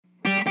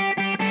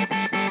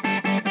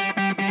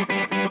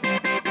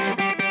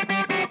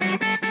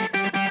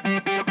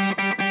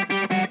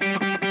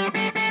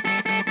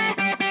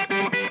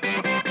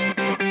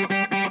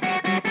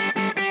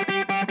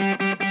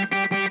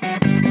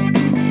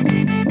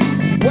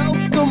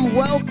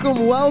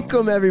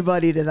Welcome,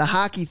 everybody, to the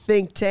Hockey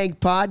Think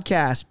Tank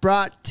podcast,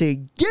 brought to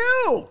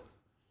you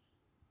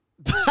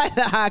by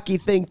the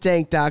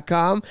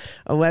hockeythinktank.com,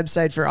 a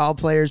website for all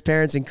players,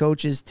 parents, and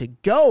coaches to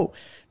go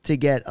to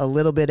get a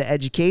little bit of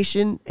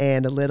education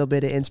and a little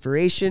bit of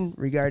inspiration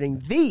regarding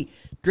the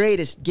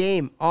greatest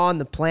game on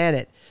the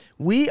planet.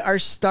 We are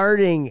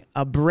starting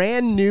a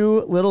brand new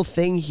little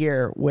thing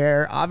here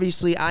where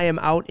obviously I am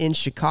out in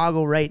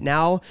Chicago right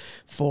now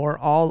for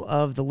all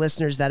of the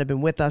listeners that have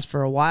been with us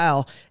for a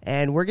while.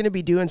 And we're going to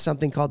be doing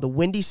something called the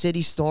Windy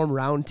City Storm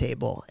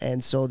Roundtable.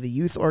 And so the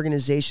youth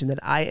organization that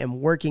I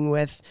am working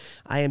with,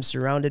 I am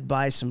surrounded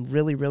by some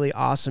really, really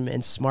awesome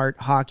and smart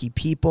hockey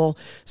people.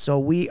 So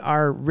we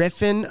are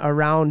riffing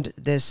around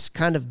this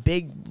kind of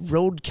big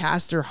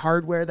roadcaster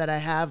hardware that I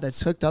have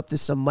that's hooked up to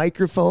some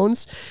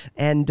microphones.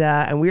 And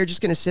we are just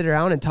going to sit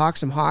around and talk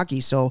some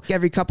hockey. So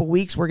every couple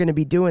weeks, we're going to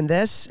be doing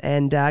this.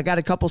 And I got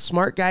a couple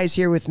smart guys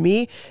here with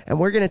me. And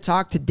we're going to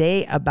talk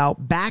today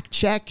about back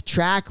check,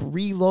 track,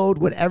 reload,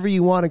 whatever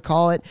you want to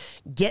call it,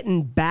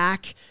 getting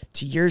back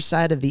to your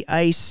side of the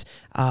ice.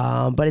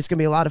 But it's going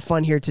to be a lot of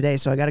fun here today.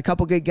 So I got a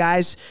couple good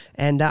guys,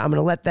 and I'm going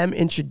to let them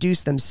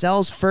introduce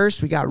themselves.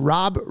 First, we got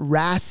Rob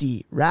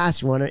Rassy.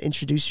 Rass, you want to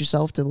introduce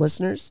yourself to the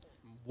listeners?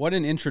 What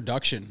an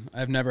introduction.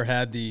 I've never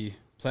had the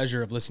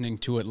pleasure of listening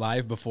to it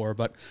live before,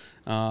 but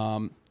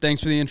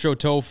thanks for the intro,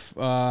 Toph.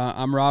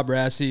 I'm Rob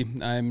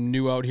Rassy. I'm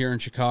new out here in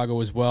Chicago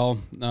as well.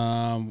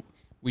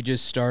 We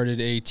just started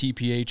a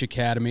TPH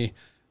Academy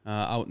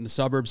out in the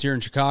suburbs here in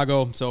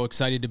Chicago, so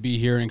excited to be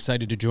here and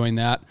excited to join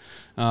that.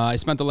 I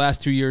spent the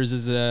last 2 years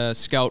as a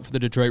scout for the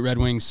Detroit Red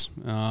Wings,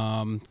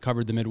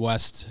 covered the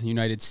Midwest,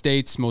 United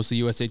States,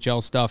 mostly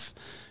USHL stuff,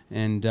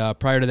 and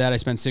prior to that, I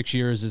spent 6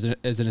 years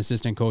as an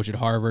assistant coach at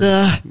Harvard,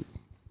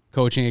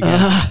 coaching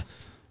against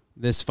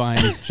this fine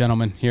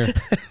gentleman here.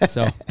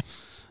 So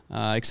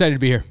excited to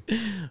be here.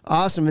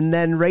 Awesome. And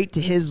then right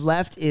to his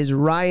left is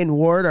Ryan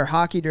Ward, our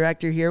hockey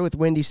director here with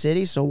Windy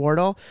City. So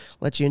Wardle,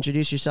 let you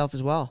introduce yourself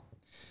as well.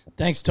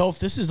 Thanks, Toph.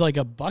 This is like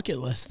a bucket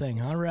list thing,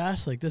 huh,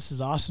 Ras? Like, this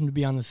is awesome to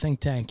be on the Think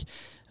Tank.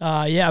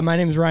 Yeah, my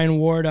name is Ryan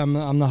Ward.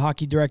 I'm the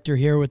hockey director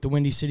here with the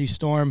Windy City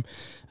Storm.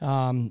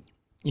 Kind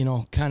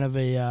of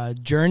a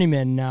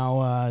journeyman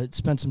now.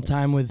 Spent some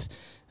time with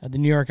the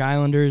New York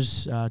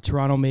Islanders,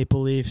 Toronto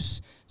Maple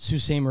Leafs, Sault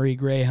Ste. Marie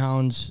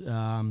Greyhounds,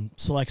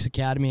 Selects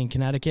Academy in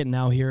Connecticut, and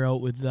now here out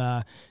with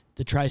the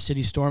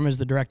Tri-City Storm as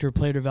the director of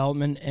player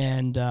development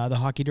and the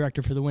hockey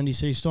director for the Windy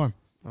City Storm.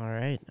 All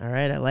right.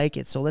 I like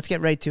it. So let's get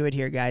right to it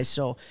here, guys.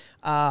 So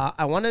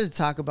I wanted to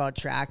talk about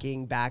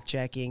tracking, back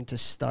checking to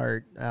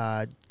start.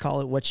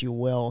 Call it what you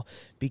will,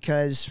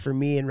 because for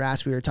me and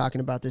Ras, we were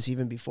talking about this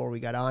even before we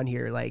got on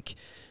here. Like,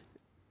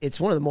 it's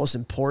one of the most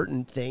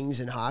important things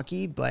in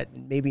hockey, but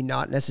maybe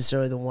not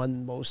necessarily the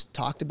one most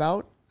talked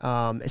about.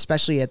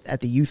 Especially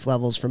at the youth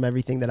levels from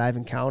everything that I've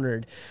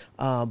encountered.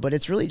 But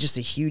it's really just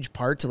a huge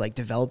part to like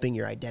developing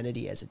your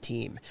identity as a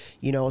team,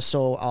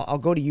 so I'll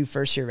go to you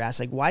first here, Ras.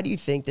 Like, why do you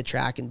think the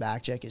track and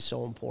back check is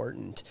so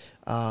important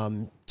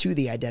to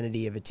the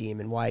identity of a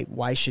team, and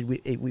why should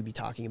we be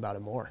talking about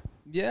it more?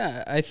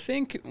 Yeah, I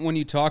think when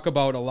you talk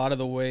about a lot of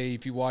the way,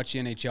 if you watch the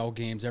NHL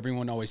games,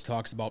 everyone always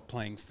talks about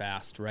playing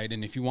fast, right?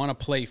 And if you want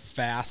to play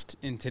fast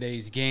in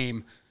today's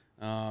game,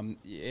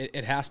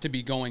 it has to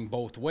be going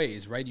both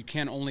ways, right? You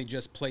can't only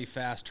just play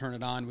fast, turn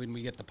it on when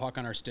we get the puck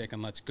on our stick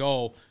and let's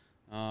go.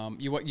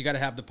 You got to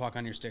have the puck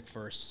on your stick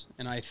first.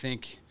 And I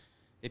think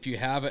if you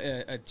have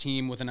a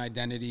team with an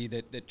identity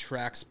that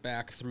tracks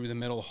back through the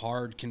middle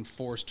hard, can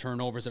force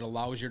turnovers, it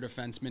allows your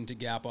defensemen to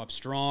gap up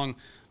strong,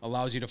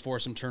 allows you to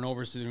force some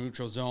turnovers to the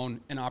neutral zone,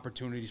 and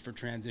opportunities for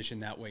transition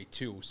that way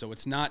too. So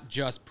it's not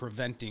just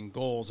preventing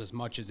goals as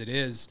much as it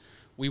is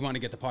we want to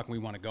get the puck and we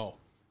want to go.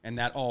 And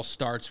that all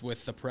starts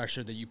with the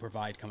pressure that you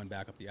provide coming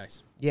back up the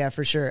ice. Yeah,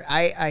 for sure.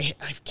 I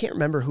can't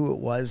remember who it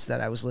was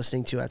that I was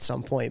listening to at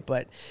some point,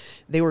 but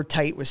they were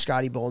tight with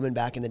Scotty Bowman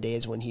back in the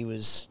days when he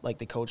was like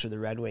the coach of the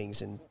Red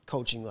Wings and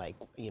coaching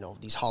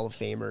these Hall of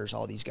Famers,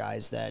 all these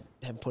guys that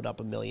have put up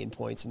 1 million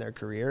points in their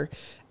career.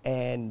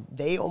 And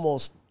they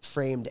almost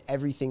framed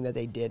everything that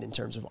they did in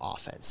terms of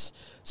offense.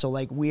 So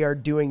like, we are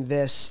doing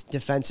this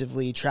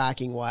defensively,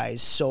 tracking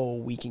wise, so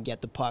we can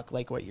get the puck,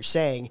 like what you're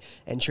saying,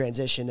 and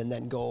transition and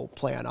then go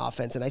play on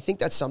offense. And I think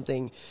that's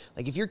something,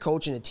 like, if you're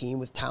coaching a team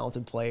with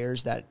talented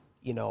players that,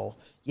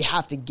 you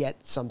have to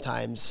get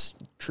sometimes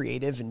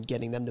creative in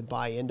getting them to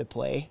buy into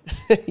play,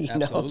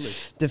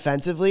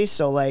 defensively.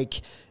 So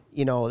like,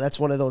 that's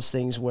one of those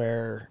things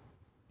where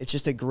it's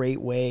just a great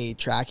way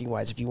tracking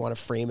wise, if you want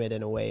to frame it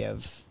in a way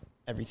of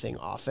everything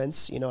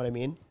offense, you know what I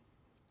mean?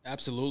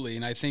 Absolutely.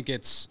 And I think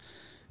it's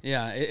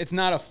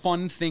not a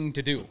fun thing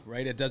to do,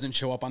 right? It doesn't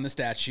show up on the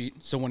stat sheet.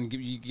 So when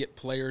you get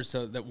players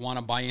that want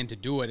to buy in to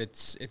do it,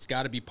 it's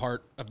got to be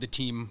part of the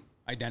team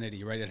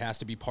identity, right? It has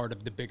to be part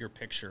of the bigger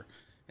picture.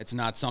 It's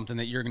not something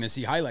that you're going to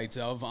see highlights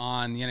of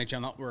on the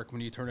NHL Network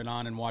when you turn it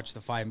on and watch the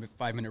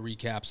 5-minute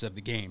recaps of the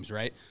games,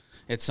 right?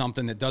 It's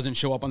something that doesn't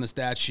show up on the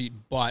stat sheet,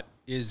 but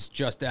is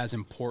just as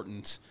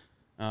important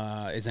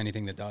as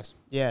anything that does.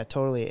 Yeah,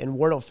 totally. And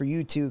Wardle, for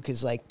you too,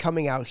 because like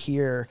coming out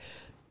here,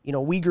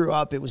 we grew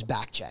up, it was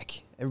back check.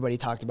 Everybody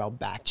talked about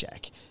back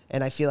check.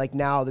 And I feel like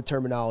now the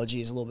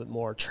terminology is a little bit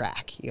more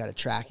track. You got to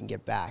track and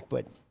get back.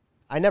 But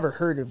I never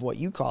heard of what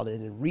you called it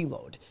in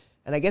reload.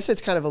 And I guess it's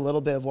kind of a little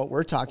bit of what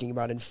we're talking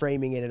about and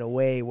framing it in a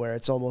way where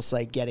it's almost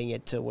like getting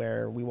it to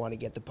where we want to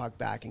get the puck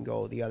back and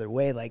go the other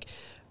way. Like,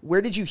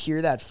 where did you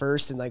hear that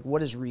first? And like, what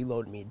does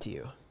reload mean to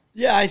you?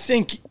 Yeah, I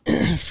think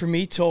for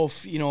me,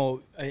 Toph,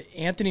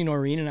 Anthony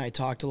Noreen and I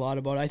talked a lot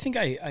about it. I think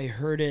I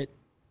heard it,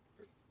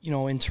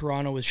 in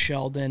Toronto with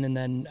Sheldon, and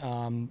then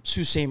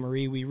Sault Ste.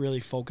 Marie, we really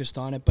focused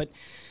on it. But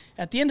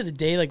at the end of the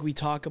day, like we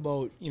talk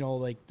about,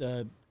 like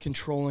the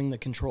controlling the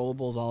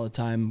controllables all the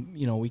time,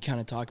 we kind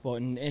of talk about.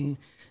 And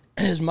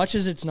as much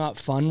as it's not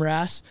fun,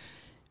 Ras,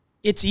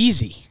 it's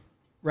easy,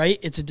 right?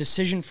 It's a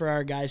decision for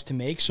our guys to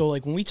make. So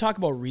like when we talk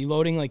about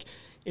reloading, like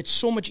it's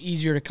so much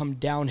easier to come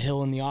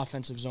downhill in the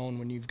offensive zone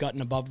when you've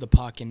gotten above the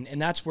puck.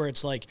 And that's where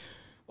it's like,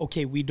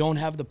 okay, we don't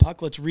have the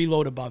puck, let's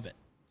reload above it.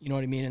 You know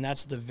what I mean? And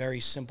that's the very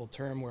simple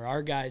term where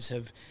our guys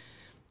have,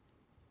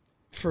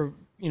 for,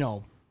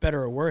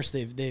 better or worse,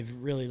 they've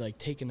really like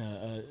taken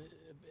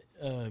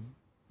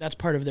that's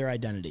part of their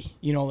identity.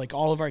 Like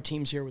all of our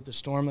teams here with the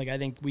Storm, like I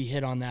think we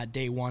hit on that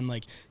day one,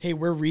 like, hey,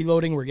 we're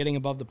reloading, we're getting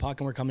above the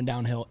puck, and we're coming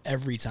downhill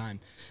every time.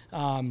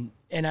 And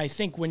I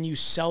think when you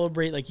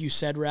celebrate, like you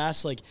said,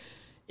 Ras, like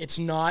it's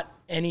not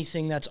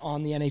anything that's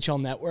on the NHL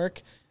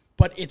Network,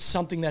 but it's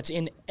something that's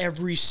in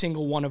every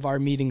single one of our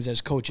meetings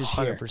as coaches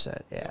 100%, here.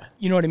 100%, yeah.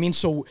 You know what I mean?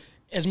 So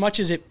as much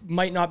as it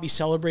might not be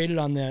celebrated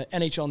on the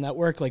NHL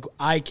Network, like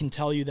I can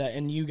tell you that,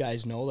 and you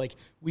guys know, like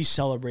we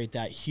celebrate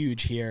that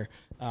huge here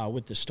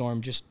with the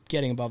Storm, just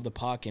getting above the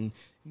puck and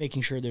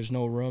making sure there's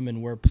no room,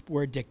 and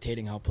we're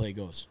dictating how play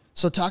goes.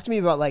 So talk to me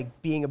about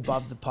like being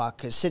above the puck,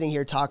 because sitting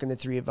here talking the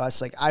three of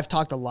us, like I've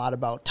talked a lot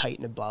about tight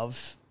and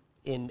above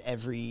in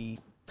every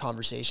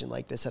conversation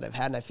like this that I've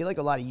had, and I feel like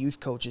a lot of youth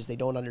coaches, they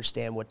don't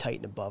understand what tight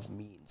and above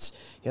means.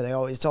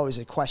 It's always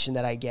a question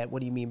that I get,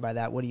 what do you mean by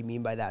that? What do you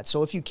mean by that?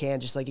 So if you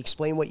can, just like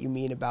explain what you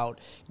mean about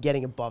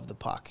getting above the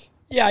puck.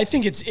 Yeah, I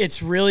think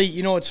it's really,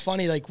 it's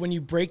funny, like when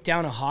you break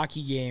down a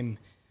hockey game,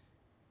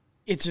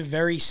 it's a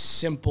very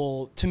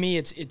simple, to me,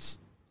 it's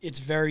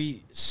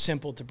very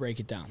simple to break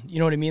it down. You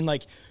know what I mean?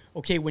 Like,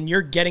 okay, when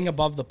you're getting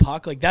above the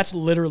puck, like that's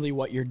literally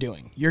what you're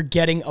doing. You're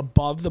getting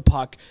above the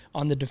puck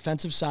on the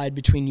defensive side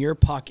between your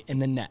puck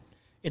and the net.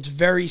 It's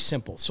very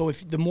simple. So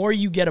if the more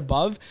you get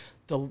above,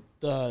 the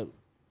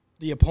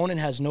opponent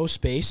has no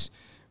space,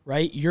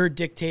 right? You're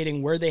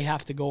dictating where they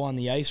have to go on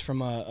the ice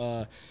from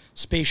a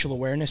spatial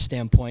awareness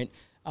standpoint.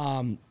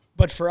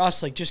 But for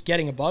us, like just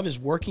getting above is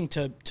working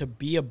to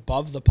be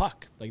above the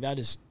puck. Like that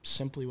is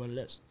simply what it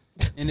is.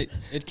 And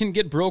it can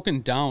get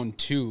broken down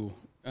too.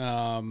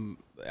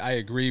 I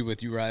agree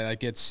with you, right?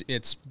 Like it's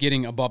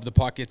getting above the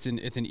puck. It's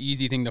an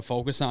easy thing to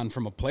focus on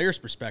from a player's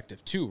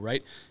perspective too,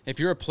 right? If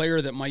you're a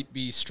player that might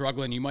be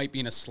struggling, you might be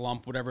in a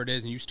slump, whatever it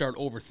is, and you start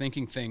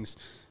overthinking things,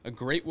 a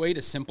great way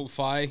to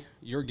simplify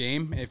your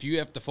game, if you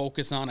have to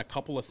focus on a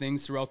couple of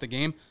things throughout the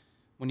game,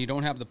 when you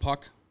don't have the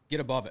puck,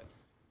 get above it,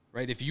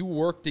 right? If you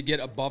work to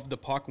get above the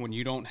puck when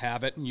you don't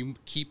have it, and you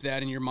keep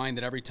that in your mind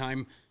that every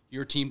time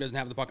your team doesn't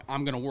have the puck,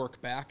 I'm going to work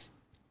back,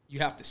 you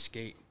have to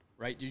skate.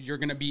 Right, you're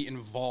going to be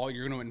involved.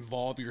 You're going to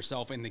involve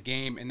yourself in the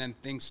game, and then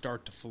things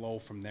start to flow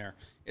from there.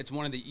 It's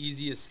one of the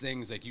easiest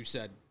things, like you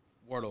said,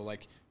 Wardle.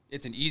 Like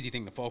it's an easy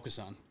thing to focus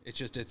on.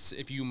 It's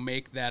if you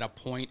make that a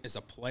point as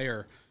a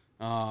player,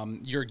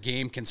 your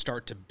game can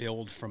start to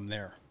build from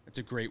there. It's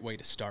a great way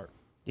to start.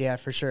 Yeah,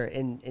 for sure.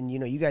 And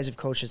you guys have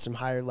coached at some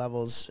higher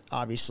levels,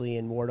 obviously.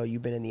 And Wardle,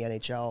 you've been in the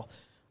NHL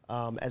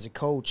as a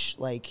coach.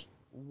 Like,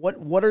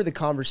 what are the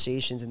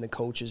conversations in the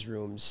coaches'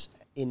 rooms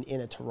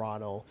in a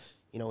Toronto?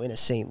 In a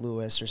St.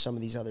 Louis or some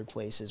of these other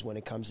places when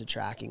it comes to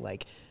tracking?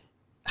 Like,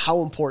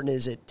 how important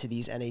is it to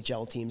these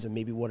NHL teams, and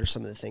maybe what are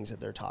some of the things that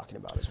they're talking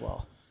about as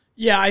well?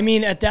 Yeah, I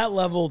mean, at that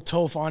level,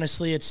 Toph,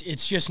 honestly,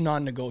 it's just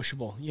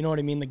non-negotiable. You know what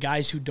I mean? The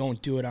guys who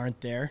don't do it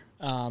aren't there.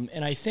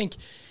 And I think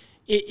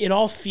it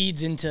all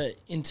feeds into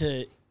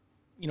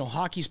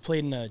hockey's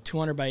played in a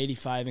 200 by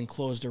 85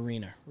 enclosed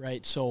arena,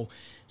 right? So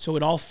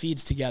it all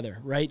feeds together,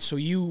 right? So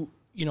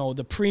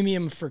the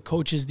premium for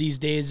coaches these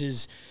days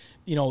is,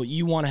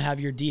 you want to have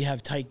your D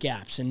have tight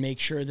gaps and make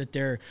sure that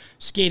they're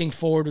skating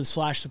forward with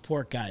slash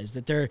support guys.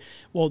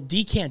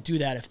 D can't do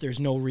that if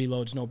there's no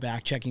reloads, no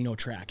back checking, no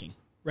tracking,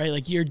 right?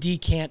 Like your D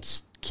can't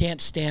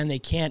stand, they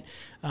can't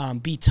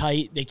be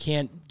tight, they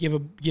can't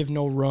give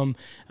no room.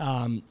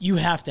 You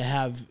have to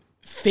have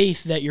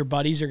faith that your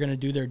buddies are going to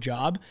do their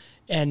job,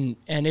 and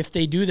if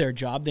they do their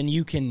job, then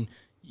you can,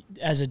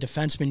 as a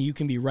defenseman, you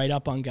can be right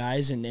up on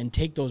guys and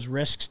take those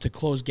risks to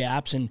close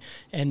gaps and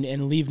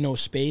leave no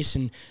space.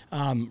 And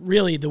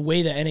really, the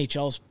way the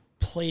NHL's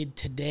played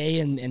today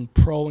and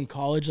pro and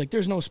college, like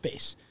there's no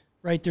space,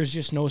 right? There's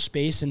just no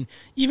space. And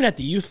even at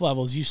the youth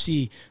levels, you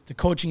see the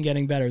coaching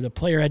getting better, the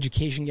player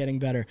education getting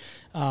better.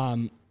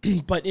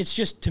 But it's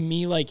just, to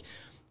me, like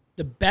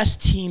the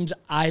best teams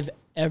I've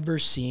ever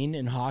seen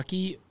in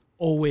hockey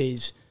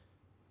always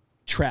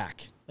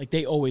track. Like,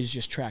 they always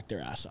just track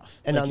their ass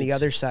off. And like on the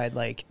other side,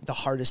 like, the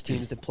hardest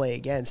teams to play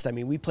against, I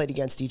mean, we played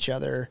against each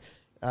other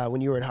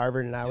when you were at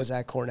Harvard and I was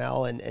at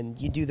Cornell, and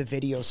you do the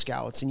video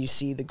scouts and you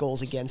see the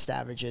goals against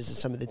averages of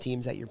some of the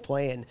teams that you're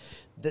playing.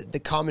 The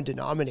common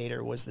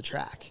denominator was the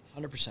track.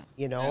 100%.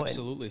 You know?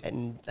 Absolutely.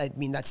 And I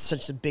mean, that's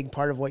such a big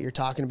part of what you're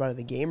talking about in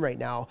the game right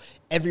now.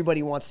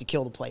 Everybody wants to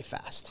kill the play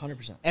fast.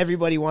 100%.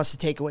 Everybody wants to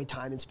take away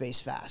time and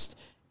space fast.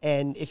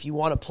 And if you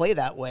want to play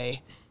that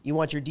way, you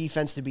want your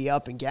defense to be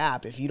up and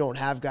gap. If you don't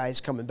have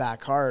guys coming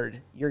back hard,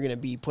 you're going to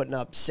be putting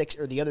up 6,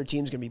 or the other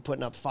team's going to be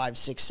putting up 5,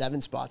 6,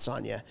 7 spots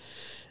on you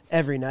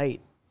every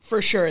night.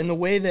 For sure. And the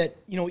way that,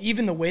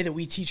 even the way that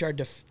we teach our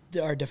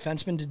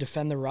defensemen to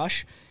defend the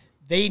rush,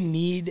 they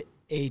need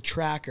a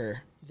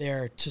tracker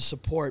there to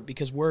support,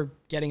 because we're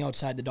getting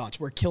outside the dots.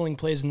 We're killing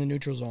plays in the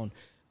neutral zone.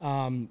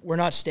 We're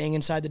not staying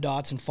inside the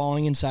dots and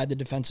falling inside the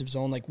defensive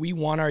zone. Like, we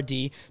want our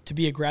D to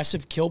be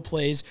aggressive, kill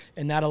plays,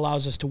 and that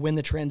allows us to win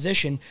the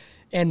transition.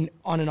 And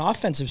on an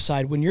offensive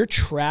side, when you're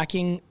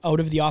tracking out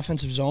of the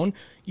offensive zone,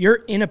 you're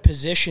in a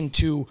position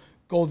to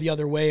go the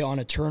other way on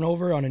a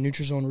turnover, on a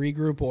neutral zone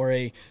regroup, or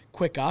a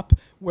quick up,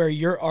 where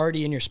you're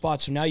already in your spot.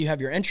 So now you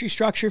have your entry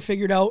structure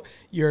figured out,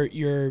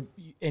 you're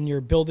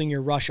building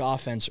your rush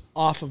offense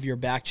off of your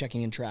back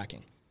checking and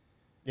tracking.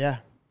 Yeah,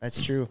 that's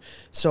true.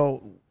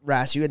 So,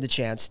 Ras, you had the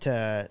chance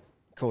to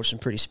coach some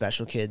pretty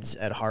special kids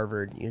at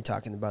Harvard. You're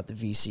talking about the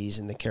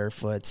VCs and the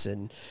Carefoots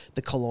and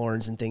the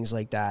Kalorns and things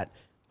like that.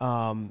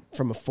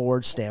 From a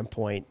forward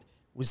standpoint,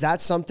 was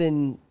that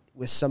something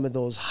with some of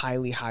those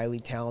highly, highly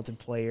talented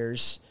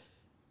players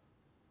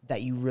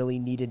that you really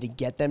needed to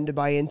get them to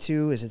buy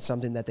into? Is it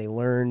something that they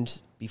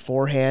learned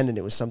beforehand and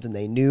it was something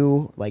they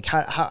knew? Like,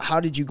 how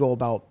did you go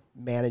about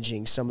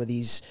managing some of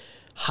these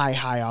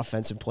high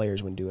offensive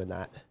players when doing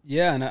that?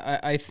 Yeah, and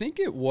I think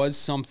it was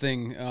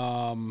something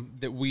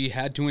that we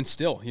had to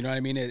instill. You know what I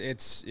mean?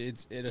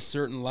 It's at a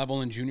certain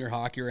level in junior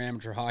hockey or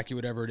amateur hockey,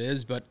 whatever it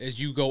is. But as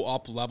you go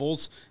up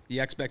levels, the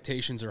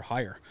expectations are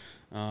higher.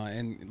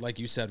 And like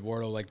you said,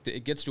 Wardo, like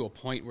it gets to a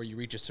point where you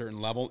reach a certain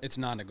level, it's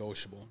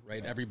non-negotiable,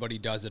 right? Everybody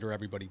does it or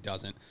everybody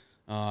doesn't.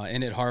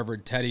 And at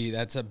Harvard, Teddy,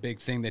 that's a big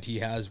thing that he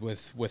has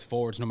with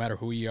forwards, no matter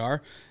who you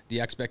are.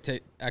 The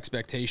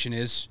expectation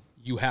is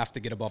you have to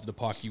get above the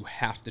puck. You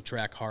have to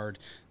track hard.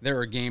 There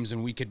are games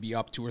when we could be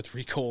up 2 or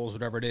 3 goals,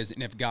 whatever it is,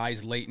 and if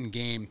guys late in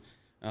game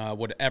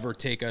would ever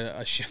take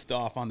a shift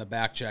off on the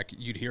back check,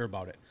 you'd hear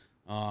about it.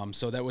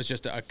 So that was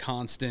just a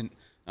constant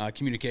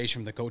communication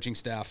from the coaching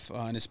staff,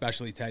 and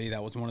especially Teddy.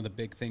 That was one of the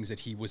big things that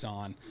he was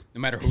on,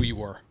 no matter who you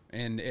were.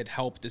 And it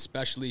helped,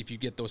 especially if you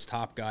get those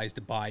top guys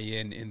to buy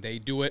in and they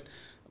do it.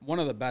 One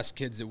of the best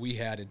kids that we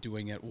had at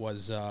doing it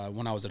was,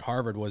 when I was at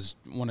Harvard, was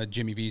one of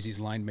Jimmy Vesey's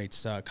line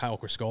mates, Kyle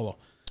Criscolo.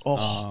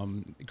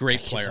 Great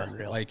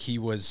player. Like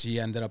he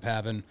ended up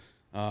having,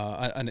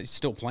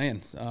 still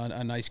playing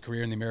a nice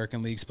career in the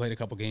American leagues, played a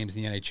couple games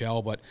in the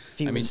NHL, but if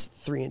he was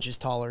 3 inches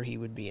taller, he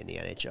would be in the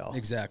NHL.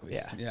 Exactly.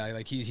 Yeah.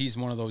 Like he's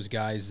one of those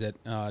guys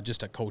that,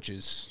 just a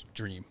coach's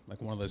dream, like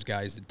one of those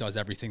guys that does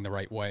everything the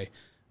right way.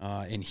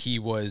 And he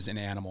was an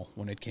animal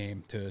when it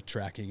came to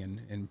tracking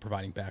and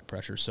providing back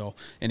pressure. So,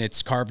 and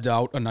it's carved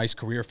out a nice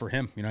career for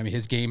him. You know, I mean,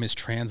 his game is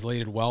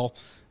translated well,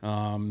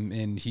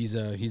 and he's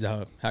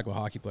a heck of a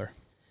hockey player.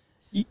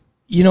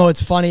 You know,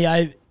 it's funny.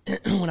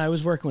 When I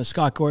was working with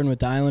Scott Gordon with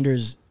the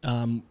Islanders,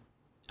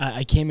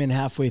 I came in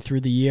halfway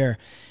through the year,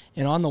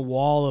 and on the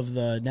wall of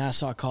the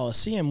Nassau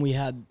Coliseum, we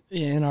had,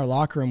 in our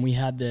locker room, we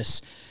had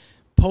this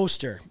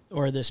poster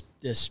or this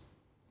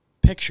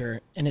picture,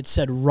 and it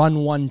said "Run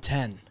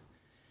 110."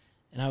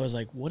 And I was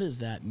like, what does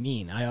that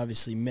mean? I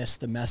obviously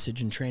missed the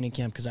message in training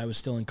camp because I was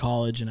still in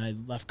college, and I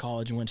left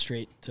college and went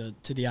straight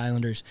to the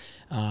Islanders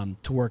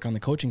to work on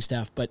the coaching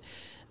staff. But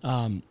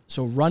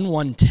so Run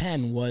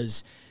 110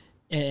 was,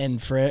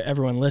 and for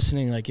everyone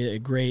listening, like a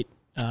great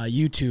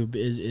YouTube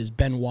is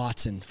Ben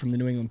Watson from the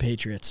New England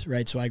Patriots,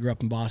 right? So I grew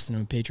up in Boston.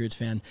 I'm a Patriots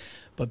fan.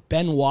 But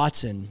Ben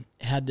Watson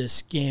had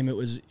this game. It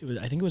was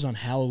I think it was on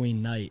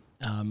Halloween night.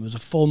 It was a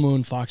full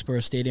moon,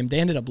 Foxborough Stadium. They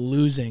ended up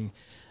losing,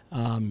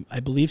 I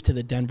believe, to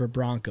the Denver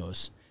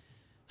Broncos.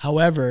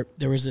 However,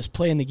 there was this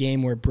play in the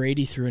game where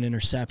Brady threw an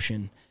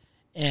interception,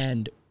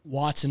 and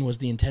Watson was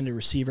the intended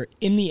receiver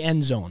in the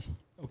end zone.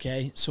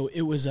 Okay, so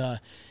it was a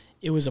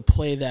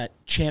play that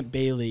Champ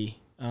Bailey,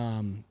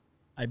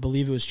 I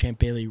believe it was Champ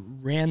Bailey,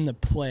 ran the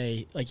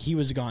play like he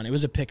was gone. It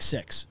was a pick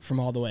six from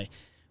all the way.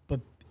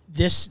 But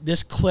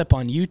this clip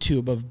on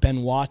YouTube of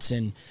Ben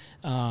Watson,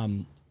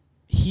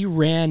 he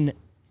ran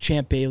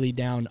Champ Bailey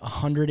down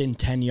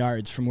 110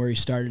 yards from where he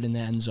started in the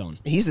end zone.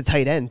 He's a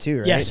tight end too,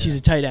 right? Yes, he's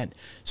a tight end.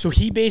 So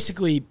he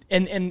basically,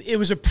 and it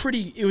was a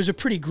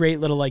pretty great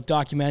little like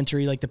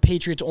documentary. Like the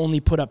Patriots only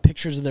put up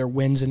pictures of their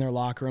wins in their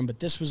locker room, but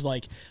this was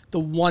like the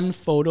one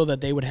photo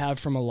that they would have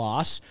from a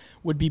loss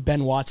would be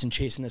Ben Watson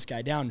chasing this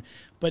guy down.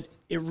 But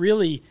it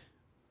really,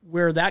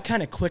 where that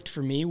kind of clicked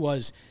for me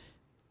was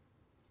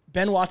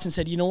Ben Watson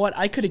said, you know what,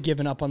 I could have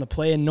given up on the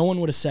play and no one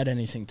would have said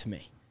anything to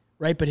me.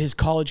 Right, but his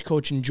college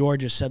coach in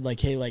Georgia said, like,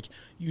 hey, like,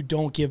 you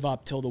don't give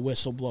up till the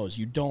whistle blows.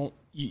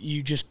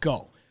 You just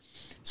go.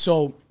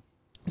 So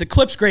the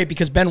clip's great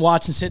because Ben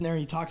Watson's sitting there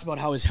and he talks about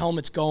how his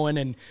helmet's going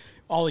and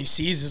all he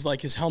sees is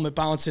like his helmet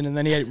bouncing, and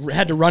then he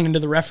had to run into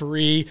the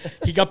referee.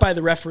 He got by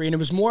the referee, and it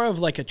was more of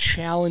like a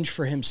challenge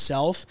for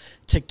himself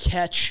to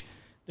catch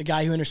the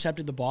guy who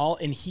intercepted the ball,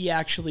 and he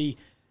actually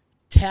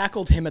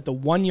tackled him at the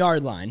 1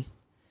 yard line,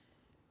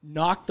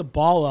 knocked the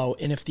ball out,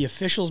 and if the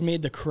officials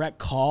made the correct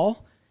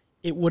call,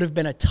 it would have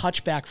been a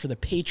touchback for the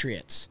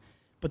Patriots.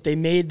 But they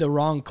made the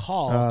wrong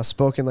call.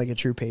 Spoken like a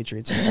true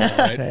Patriots fan,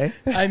 Right. okay?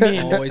 I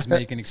mean, Always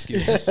making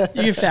excuses.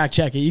 you can fact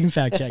check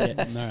it.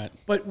 All right.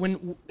 But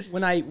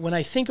when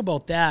I think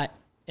about that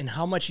and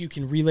how much you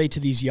can relate to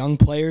these young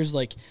players,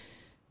 like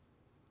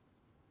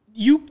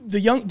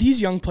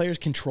these young players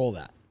control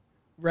that,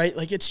 right?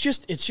 Like it's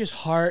just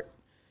heart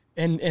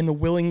and the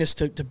willingness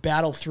to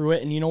battle through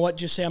it. And you know what?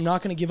 Just say, I'm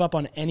not going to give up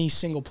on any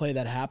single play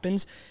that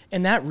happens.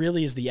 And that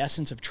really is the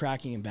essence of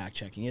tracking and back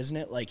checking, isn't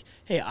it? Like,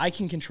 hey, I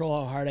can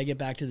control how hard I get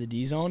back to the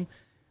D zone.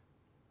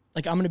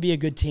 Like, I'm going to be a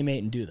good teammate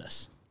and do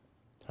this.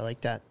 I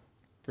like that.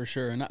 For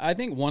sure. And I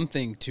think one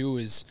thing, too,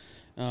 is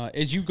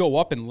as you go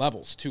up in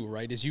levels, too,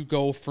 right? As you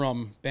go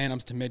from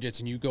bantams to midgets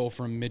and you go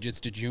from midgets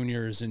to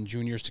juniors and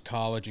juniors to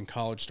college and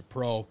college to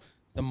pro,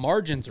 the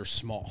margins are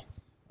small,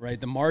 right?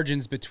 The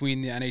margins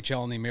between the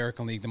NHL and the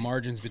American League, the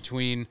margins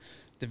between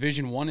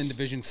Division I and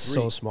Division III.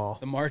 So small.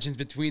 The margins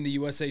between the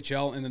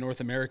USHL and the North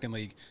American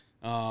League.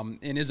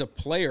 And as a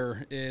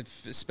player,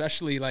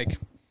 especially like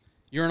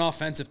you're an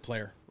offensive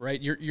player, right?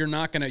 You're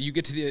not going to, you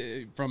get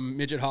to from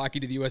midget hockey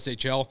to the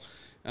USHL,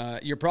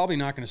 you're probably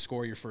not going to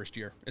score your first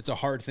year. It's a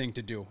hard thing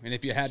to do. And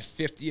if you had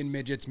 50 in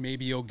midgets,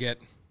 maybe you'll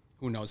get,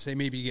 who knows, say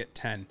maybe you get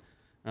 10.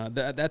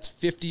 That's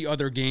 50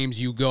 other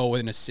games you go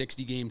in a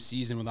 60-game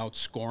season without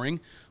scoring.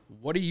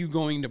 What are you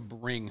going to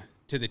bring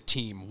to the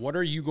team? What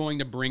are you going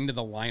to bring to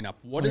the lineup?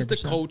 What 100%. Is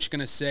the coach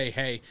going to say,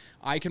 hey,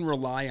 I can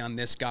rely on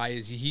this guy.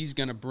 He's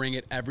going to bring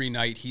it every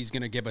night. He's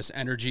going to give us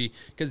energy.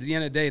 Because at the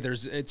end of the day,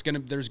 there's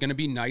going to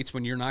be nights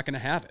when you're not going to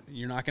have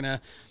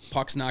it.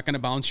 Puck's not going to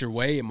bounce your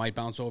way. It might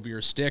bounce over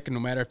your stick. And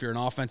no matter if you're an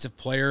offensive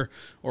player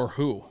or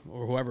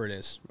whoever it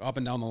is, up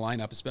and down the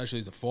lineup, especially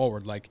as a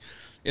forward, like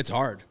it's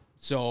hard.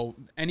 So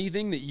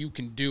anything that you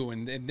can do,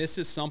 and this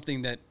is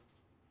something that,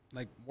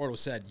 like Wardo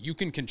said, you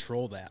can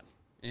control that.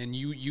 And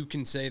you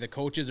can say the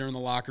coaches are in the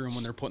locker room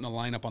when they're putting the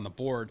lineup on the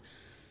board.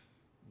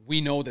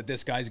 We know that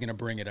this guy's going to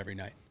bring it every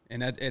night.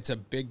 And it's a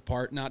big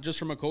part, not just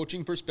from a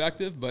coaching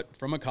perspective, but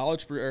from a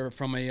college or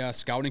from a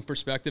scouting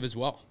perspective as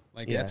well.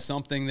 Like that's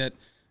something that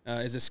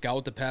as a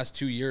scout the past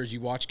 2 years, you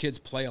watch kids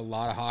play a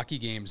lot of hockey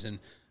games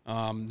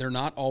and they're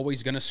not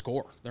always going to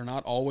score. They're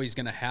not always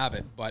going to have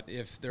it. But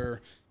if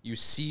you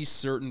see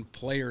certain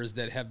players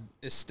that have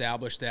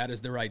established that as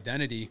their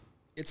identity,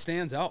 it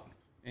stands out.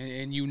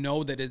 And you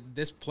know that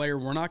this player,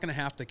 we're not going to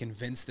have to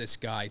convince this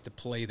guy to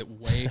play the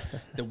way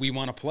that we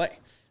want to play,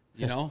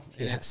 you know?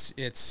 And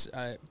it's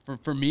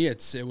for me,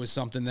 it was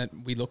something that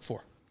we look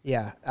for.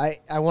 Yeah,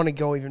 I want to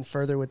go even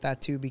further with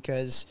that too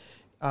because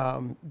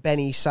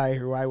Benny Sy,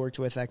 who I worked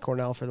with at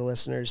Cornell for the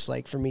listeners,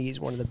 like for me, he's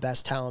one of the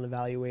best talent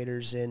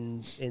evaluators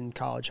in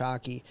college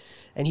hockey.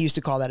 And he used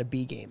to call that a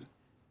B game.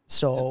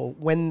 So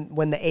when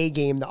the A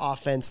game, the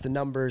offense, the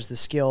numbers, the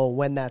skill,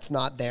 when that's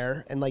not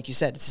there, and like you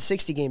said, it's a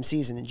 60-game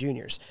season in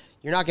juniors.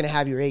 You're not going to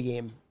have your A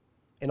game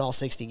in all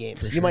 60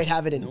 games. You might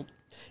have it in,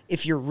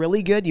 if you're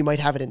really good, you might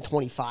have it in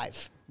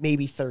 25,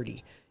 maybe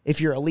 30. If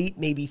you're elite,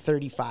 maybe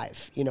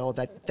 35. You know,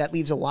 that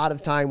leaves a lot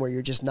of time where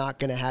you're just not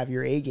going to have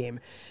your A game.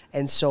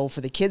 And so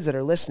for the kids that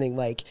are listening,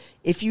 like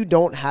if you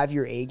don't have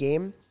your A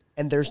game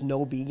and there's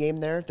no B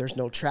game there's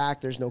no track,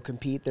 there's no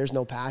compete, there's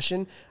no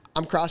passion,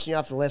 I'm crossing you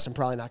off the list. I'm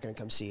probably not going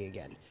to come see you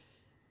again.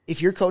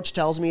 If your coach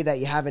tells me that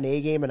you have an A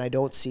game and I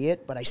don't see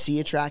it, but I see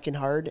you tracking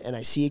hard and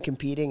I see you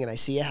competing and I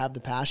see you have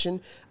the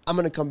passion, I'm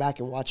going to come back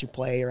and watch you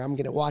play, or I'm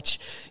going to watch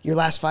your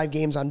last 5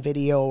 games on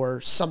video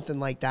or something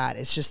like that.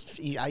 It's just,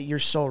 you're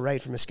so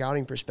right from a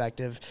scouting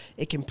perspective.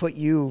 It can put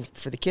you,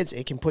 for the kids,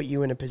 it can put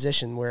you in a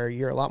position where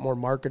you're a lot more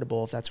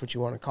marketable, if that's what you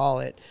want to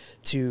call it,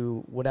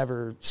 to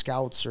whatever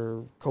scouts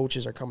or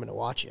coaches are coming to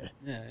watch you.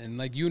 Yeah, and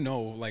like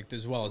like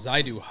as well as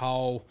I do,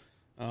 how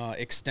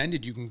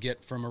extended you can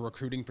get from a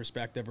recruiting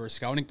perspective or a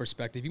scouting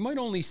perspective. You might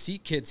only see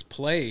kids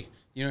play,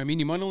 you know what I mean?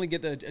 You might only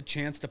get a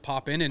chance to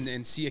pop in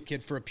and see a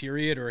kid for a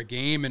period or a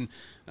game, and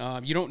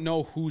you don't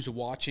know who's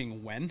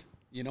watching when,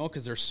 you know,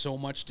 because there's so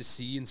much to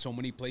see and so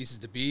many places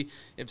to be.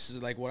 If,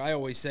 like what I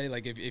always say,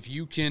 like if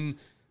you can,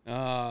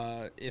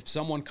 if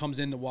someone comes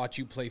in to watch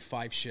you play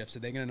 5 shifts, are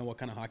they going to know what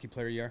kind of hockey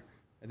player you are?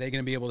 Are they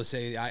going to be able to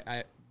say,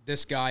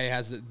 this guy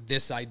has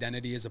this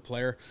identity as a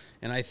player?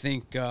 And I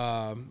think,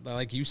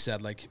 like you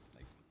said, like,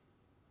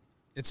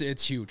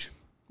 it's huge.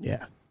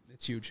 Yeah.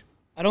 It's huge.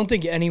 I don't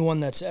think anyone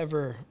that's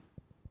ever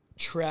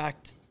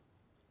tracked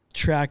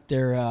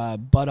their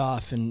butt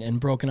off and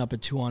broken up a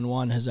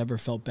 2-on-1 has ever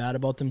felt bad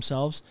about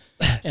themselves.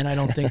 And I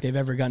don't think they've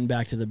ever gotten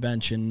back to the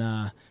bench and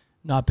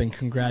not been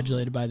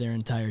congratulated by their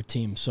entire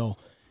team. So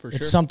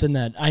it's something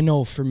that I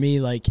know for me,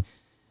 like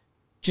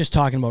just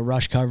talking about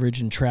rush coverage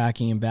and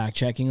tracking and back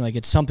checking, like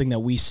it's something that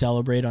we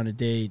celebrate on a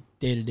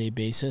day-to-day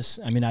basis.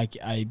 I mean,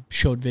 I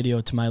showed video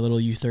to my little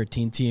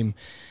U13 team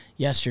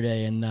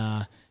yesterday,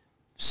 and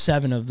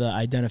 7 of the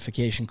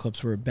identification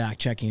clips were back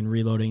checking and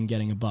reloading and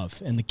getting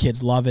above. And the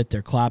kids love it.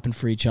 They're clapping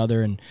for each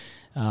other. And,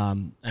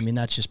 I mean,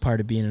 that's just part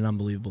of being an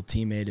unbelievable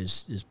teammate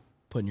is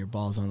putting your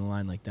balls on the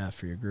line like that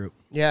for your group.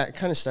 Yeah, it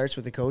kind of starts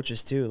with the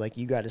coaches, too. Like,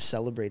 you got to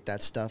celebrate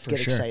that stuff,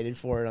 get excited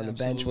for it on the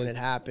bench when it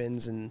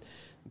happens, and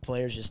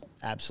players just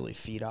absolutely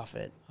feed off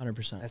it.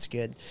 100%. That's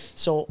good.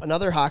 So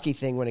another hockey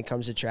thing when it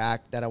comes to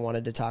track that I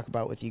wanted to talk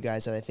about with you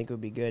guys that I think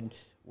would be good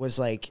was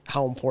like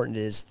how important it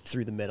is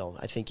through the middle.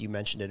 I think you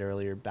mentioned it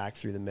earlier, back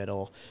through the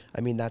middle.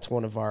 I mean, that's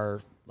one of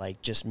our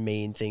like just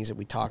main things that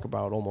we talk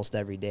about almost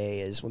every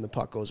day is when the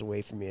puck goes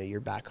away from you,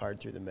 you're back hard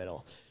through the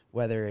middle.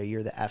 Whether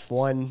you're the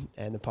F1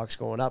 and the puck's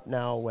going up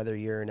now, whether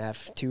you're an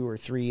F2 or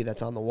 3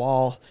 that's on the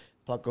wall,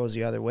 puck goes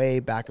the other way,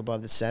 back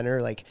above the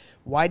center. Like,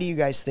 why do you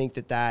guys think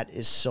that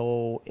is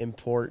so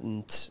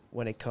important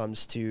when it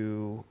comes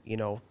to, you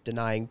know,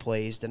 denying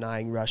plays,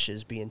 denying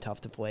rushes, being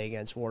tough to play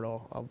against?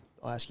 Wardle, I'll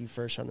ask you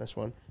first on this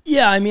one.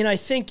 Yeah, I mean, I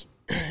think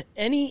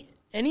any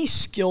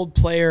skilled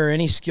player or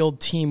any skilled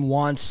team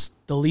wants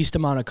the least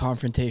amount of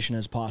confrontation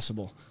as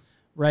possible,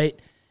 right?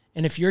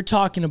 And if you're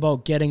talking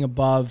about getting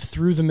above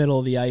through the middle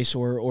of the ice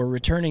or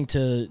returning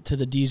to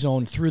the D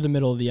zone through the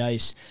middle of the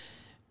ice,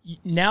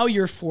 now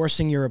you're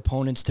forcing your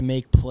opponents to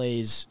make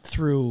plays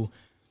through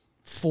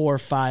 4,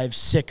 5,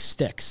 6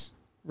 sticks,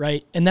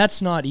 right? And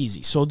that's not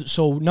easy.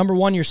 So number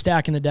one, you're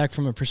stacking the deck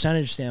from a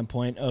percentage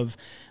standpoint of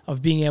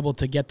being able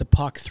to get the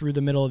puck through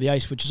the middle of the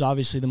ice, which is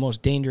obviously the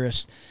most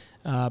dangerous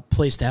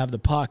place to have the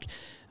puck.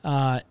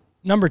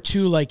 Number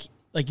two, like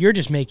you're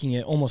just making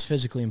it almost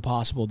physically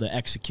impossible to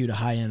execute a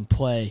high-end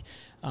play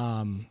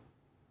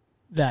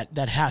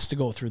that has to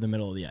go through the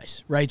middle of the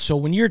ice, right? So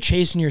when you're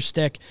chasing your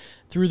stick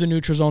through the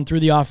neutral zone, through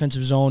the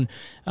offensive zone,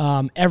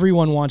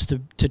 everyone wants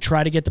to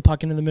try to get the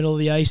puck into the middle of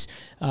the ice.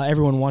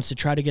 Everyone wants to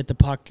try to get the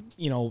puck,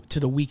 you know, to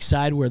the weak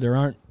side where there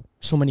aren't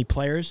so many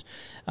players.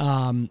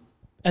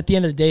 At the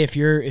end of the day, if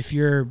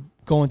you're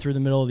going through the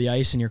middle of the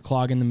ice and you're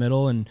clogging the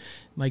middle, and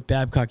Mike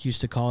Babcock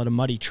used to call it a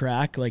muddy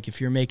track, like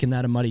if you're making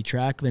that a muddy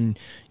track, then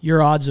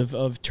your odds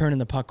of turning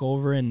the puck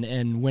over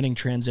and winning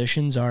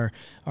transitions are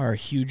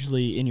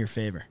hugely in your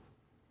favor.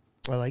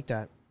 I like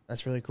that.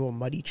 That's really cool.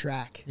 Muddy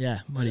track. Yeah,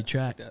 muddy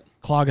track. Like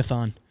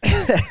Clogathon.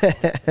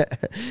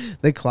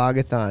 The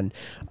Clogathon.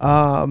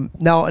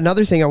 Now,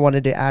 another thing I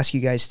wanted to ask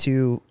you guys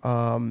too,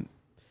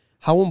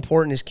 how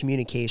important is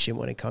communication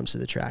when it comes to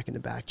the track and the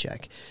back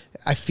check?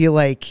 I feel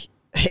like,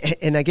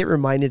 and I get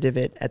reminded of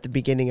it at the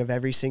beginning of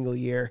every single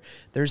year,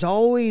 there's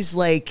always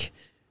like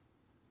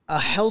a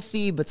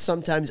healthy but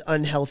sometimes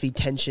unhealthy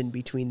tension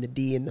between the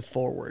D and the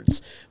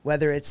forwards,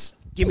 whether it's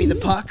give me the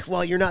puck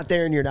while you're not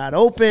there and you're not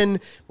open,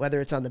 whether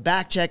it's on the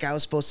back check, I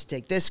was supposed to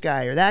take this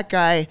guy or that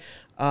guy.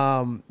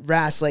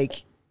 Ras,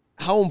 like,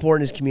 how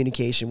important is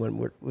communication when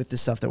we're with the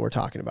stuff that we're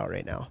talking about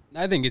right now?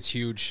 I think it's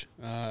huge.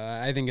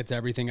 I think it's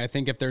everything. I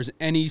think if there's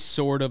any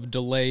sort of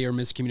delay or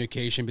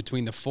miscommunication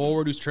between the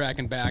forward who's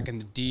tracking back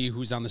and the D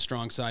who's on the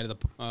strong side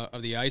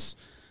of the ice,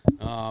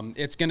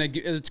 it's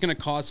gonna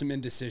cause some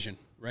indecision,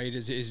 right?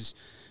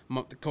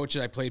 The coach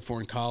that I played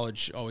for in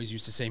college always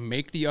used to say,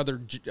 make the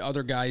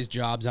other guys'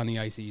 jobs on the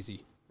ice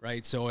easy,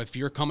 right? So if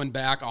you're coming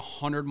back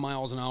 100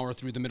 miles an hour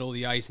through the middle of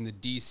the ice and the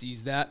D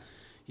sees that,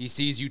 he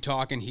sees you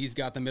talking, he's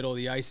got the middle of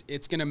the ice,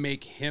 it's going to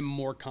make him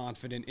more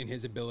confident in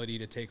his ability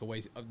to take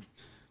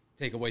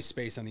away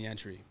space on the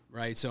entry,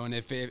 right? So, and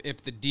if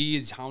the D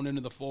is hounding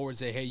to the forward,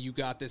 say, hey, you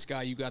got this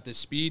guy, you got this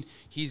speed,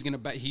 he's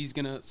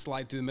gonna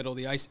slide through the middle of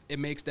the ice. It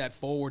makes that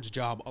forward's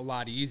job a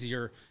lot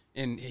easier,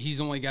 and he's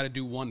only got to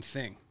do one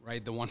thing,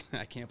 right? The one,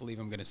 I can't believe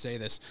I'm going to say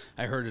this,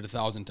 I heard it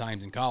 1,000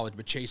 times in college,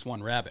 but chase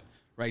one rabbit,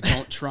 right?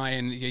 Don't try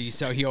and,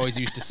 he always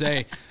used to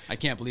say, I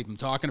can't believe I'm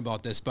talking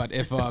about this, but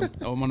if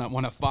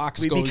when a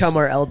fox goes, we become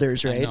our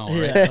elders, right? I know,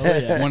 right?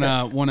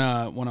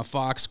 Yeah. When a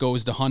fox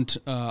goes to hunt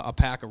a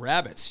pack of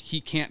rabbits, he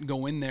can't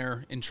go in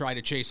there and try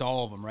to chase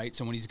all of them, right?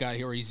 So when he's got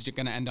here, he's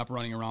going to end up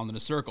running around in a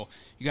circle.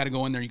 You got to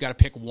go in there, you got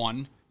to pick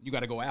one, you got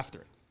to go after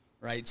it.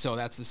 Right, so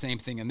that's the same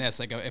thing in this.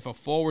 Like, if a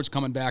forward's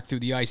coming back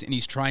through the ice and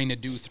he's trying to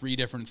do 3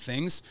 different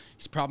things,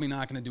 he's probably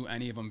not going to do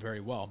any of them very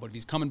well. But if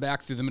he's coming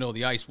back through the middle of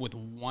the ice with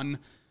one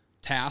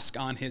task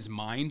on his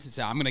mind,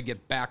 say, I'm going to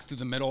get back through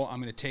the middle, I'm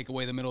going to take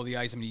away the middle of the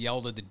ice, I'm going to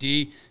yell to the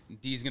D,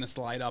 and D's going to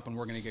slide up, and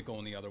we're going to get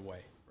going the other way.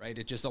 Right,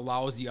 it just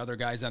allows the other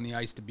guys on the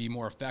ice to be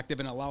more effective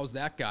and allows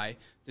that guy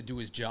to do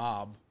his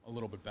job a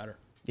little bit better.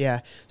 Yeah,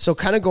 so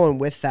kind of going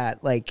with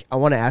that, like, I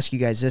want to ask you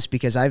guys this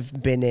because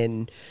I've been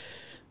in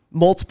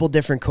multiple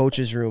different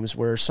coaches' rooms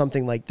where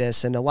something like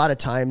this, and a lot of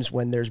times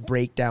when there's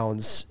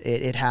breakdowns,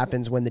 it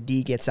happens when the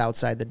D gets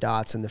outside the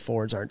dots and the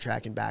forwards aren't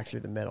tracking back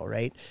through the middle,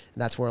 right?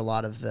 And that's where a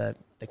lot of the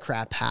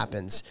crap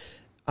happens.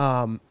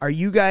 Are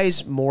you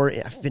guys more,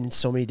 I've been in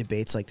so many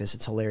debates like this,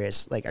 it's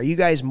hilarious. Like, are you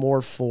guys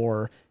more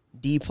for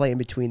D playing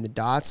between the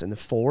dots and the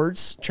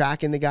forwards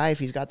tracking the guy if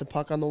he's got the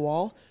puck on the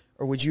wall?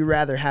 Or would you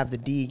rather have the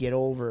D get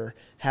over,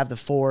 have the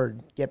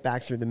forward get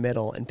back through the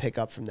middle and pick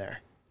up from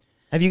there?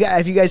 Have you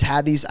guys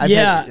had these?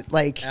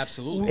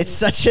 Absolutely. It's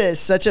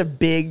such a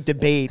big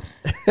debate.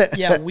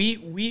 Yeah,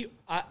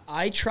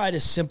 I try to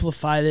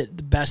simplify it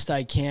the best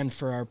I can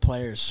for our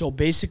players. So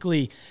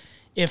basically,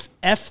 if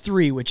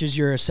F3, which is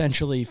your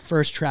essentially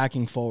first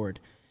tracking forward,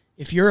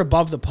 if you're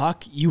above the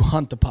puck, you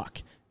hunt the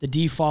puck. The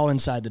D fall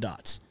inside the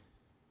dots,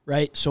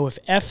 right? So if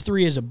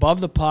F3 is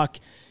above the puck,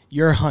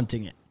 you're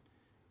hunting it.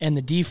 And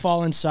the D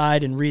fall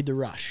inside and read the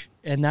rush.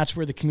 And that's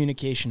where the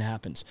communication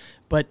happens.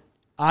 But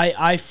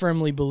I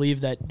firmly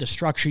believe that the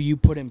structure you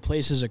put in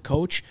place as a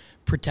coach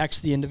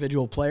protects the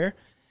individual player.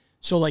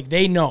 So, like,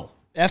 they know.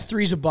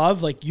 F3's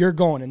above, like, you're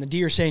going. And the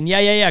D are saying,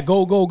 yeah,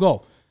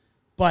 go.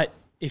 But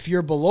if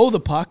you're below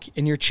the puck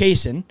and you're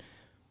chasing,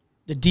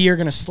 the D are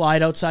going to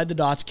slide outside the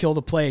dots, kill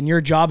the play, and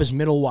your job is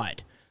middle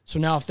wide. So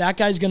now if that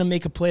guy's going to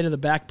make a play to the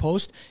back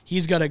post,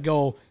 he's got to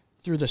go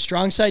through the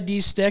strong side D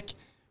stick,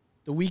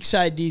 the weak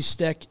side D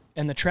stick,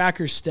 and the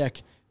tracker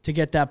stick to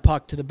get that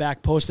puck to the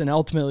back post. And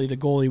ultimately, the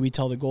goalie, we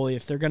tell the goalie,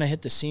 if they're going to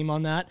hit the seam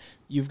on that,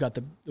 you've got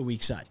the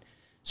weak side.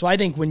 So I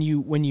think when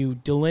you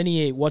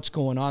delineate what's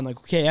going on, like,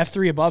 okay,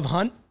 F3 above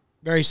hunt,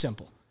 very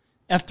simple.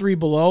 F3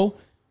 below,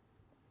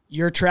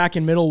 you're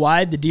tracking middle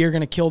wide, the D are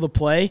going to kill the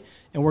play,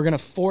 and we're going to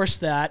force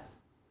that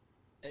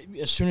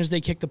as soon as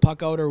they kick the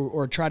puck out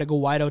or try to go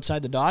wide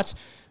outside the dots.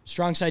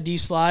 Strong side D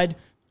slide,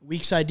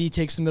 weak side D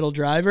takes the middle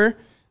driver,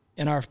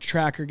 and our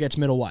tracker gets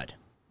middle wide.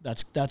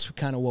 That's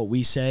kind of what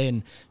we say,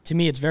 and to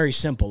me, it's very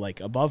simple.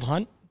 Like, above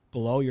hunt,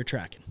 below you're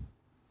tracking.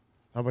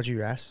 How about you,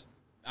 Ras?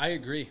 I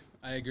agree.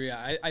 I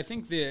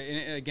think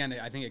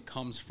I think it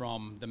comes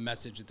from the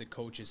message that the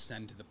coaches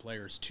send to the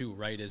players too,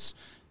 right? Is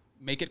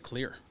make it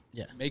clear.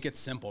 Yeah. Make it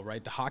simple,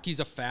 right? The hockey's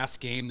a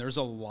fast game. There's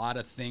a lot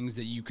of things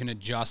that you can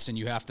adjust, and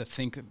you have to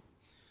think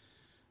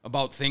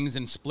about things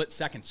in split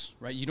seconds,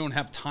 right? You don't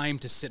have time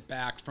to sit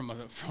back from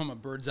a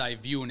bird's eye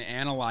view and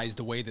analyze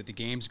the way that the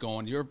game's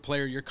going. You're a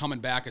player, you're coming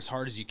back as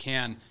hard as you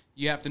can.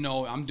 You have to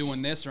know, I'm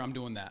doing this or I'm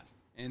doing that.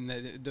 And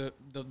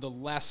the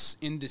less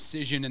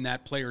indecision in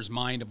that player's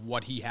mind of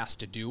what he has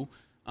to do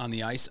on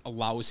the ice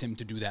allows him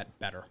to do that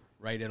better,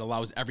 right? It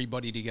allows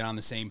everybody to get on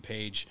the same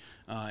page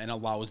and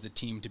allows the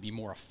team to be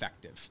more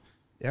effective.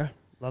 Yeah.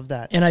 Love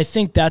that. And I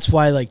think that's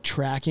why, like,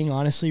 tracking,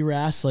 honestly,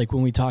 Ras, like,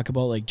 when we talk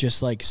about, like,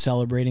 just, like,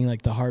 celebrating,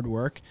 like, the hard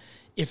work,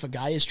 if a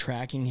guy is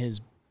tracking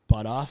his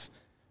butt off,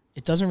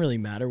 it doesn't really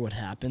matter what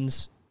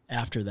happens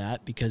after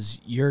that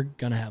because you're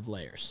going to have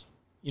layers.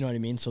 You know what I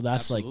mean? So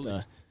that's, Absolutely.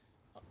 Like,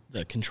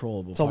 the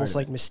controllable It's almost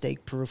like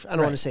mistake proof. I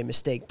don't want to say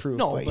mistake proof,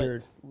 but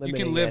you're limiting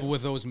you can live it.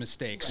 with those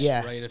mistakes,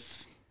 yeah. right?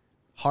 If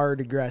hard,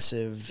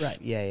 aggressive. Right.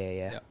 Yeah.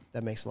 Yep.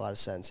 That makes a lot of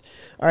sense.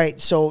 All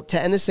right, so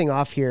to end this thing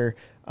off here,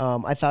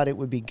 I thought it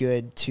would be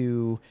good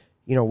to,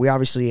 we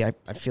obviously, I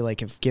feel like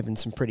have given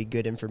some pretty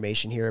good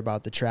information here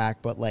about the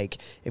track, but like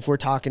if we're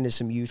talking to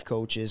some youth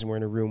coaches and we're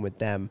in a room with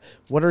them,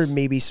 what are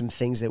maybe some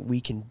things that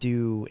we can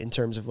do in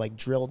terms of like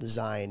drill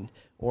design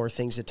or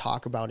things to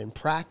talk about in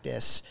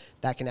practice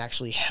that can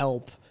actually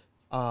help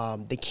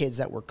the kids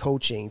that we're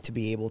coaching to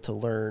be able to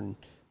learn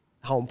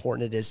how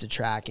important it is to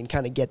track and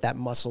kind of get that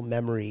muscle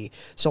memory.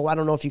 So I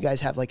don't know if you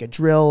guys have like a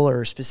drill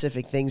or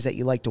specific things that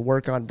you like to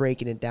work on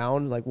breaking it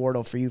down. Like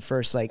Wardle, for you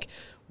first, like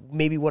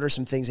maybe what are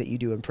some things that you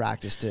do in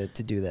practice to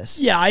do this?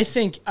 Yeah, I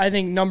think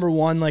number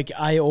one, like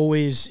I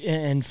always,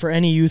 and for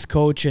any youth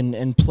coach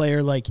and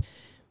player, like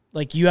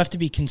you have to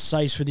be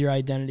concise with your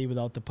identity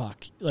without the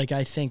puck. Like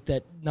I think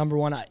that number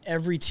one,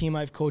 every team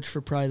I've coached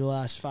for probably the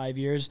last 5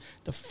 years,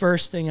 the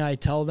first thing I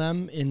tell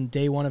them in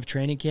day one of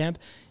training camp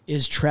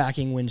is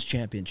tracking wins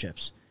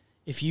championships.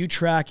 If you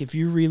track, if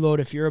you reload,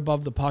 if you're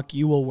above the puck,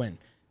 you will win.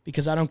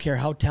 Because I don't care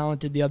how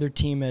talented the other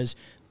team is,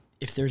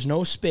 if there's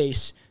no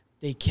space,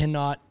 they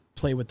cannot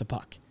play with the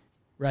puck,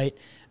 right?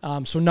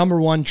 So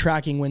number one,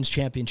 tracking wins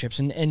championships.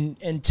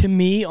 And to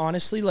me,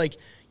 honestly, like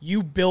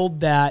you build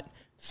that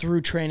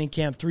through training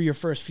camp, through your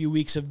first few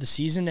weeks of the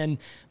season. And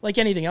like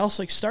anything else,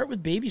 like start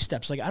with baby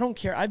steps. Like I don't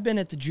care. I've been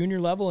at the junior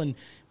level and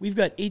we've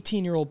got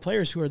 18-year-old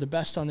players who are the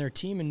best on their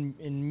team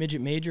in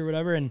midget major or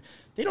whatever, and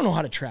they don't know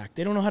how to track.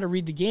 They don't know how to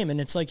read the game. And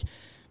it's like,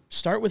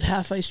 start with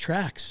half-ice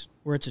tracks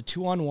where it's a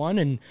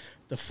 2-on-1 and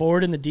the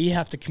forward and the D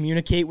have to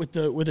communicate with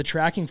the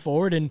tracking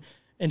forward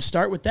and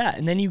start with that.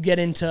 And then you get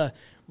into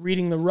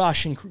reading the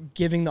rush and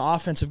giving the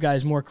offensive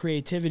guys more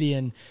creativity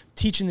and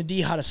teaching the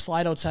D how to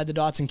slide outside the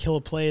dots and kill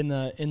a play in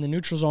the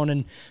neutral zone.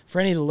 And for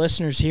any of the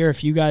listeners here,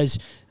 if you guys,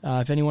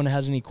 if anyone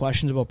has any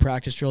questions about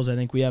practice drills, I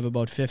think we have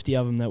about 50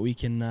 of them that we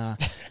can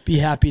be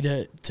happy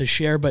to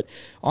share. But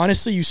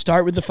honestly, you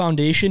start with the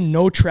foundation.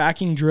 No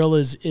tracking drill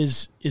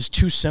is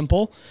too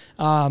simple.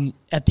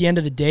 At the end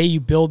of the day, you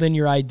build in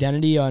your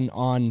identity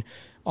on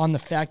on the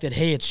fact that,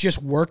 hey, it's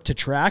just work to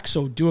track.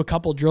 So do a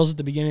couple drills at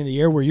the beginning of the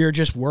year where you're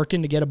just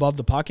working to get above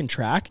the puck and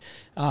track,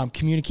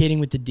 communicating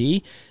with the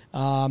D.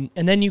 And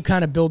then you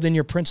kind of build in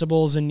your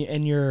principles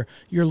and your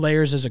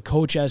layers as a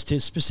coach as to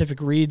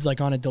specific reads, like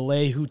on a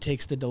delay, who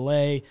takes the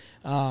delay,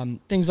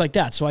 things like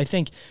that. So I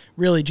think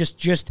really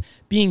just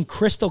being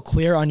crystal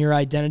clear on your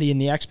identity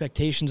and the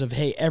expectations of,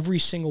 hey, every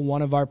single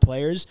one of our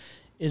players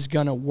is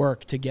going to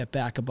work to get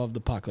back above the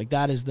puck. Like,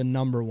 that is the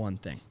number one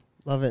thing.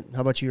 Love it. How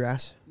about you,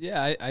 Ras?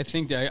 Yeah, I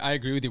think I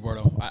agree with you,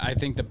 Bordo. I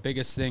think the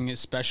biggest thing,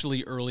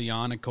 especially early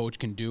on, a coach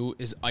can do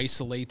is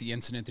isolate the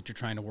incident that you're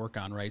trying to work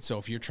on, right? So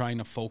if you're trying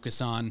to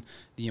focus on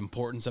the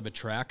importance of a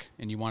track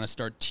and you want to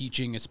start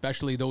teaching,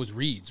 especially those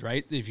reads,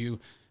 right? If you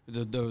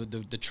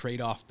the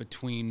trade-off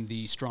between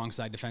the strong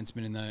side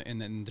defenseman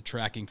and the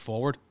tracking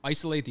forward,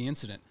 isolate the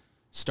incident.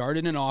 Start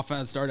in an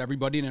offense. Start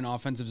everybody in an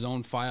offensive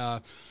zone,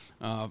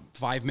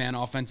 five-man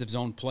offensive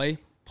zone play.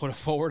 Put a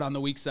forward on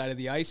the weak side of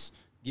the ice.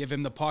 Give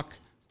him the puck,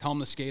 tell him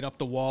to skate up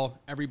the wall,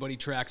 everybody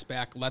tracks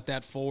back, let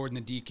that forward and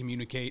the D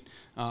communicate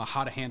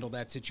how to handle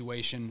that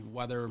situation,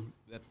 whether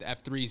the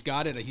F3's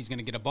got it, he's going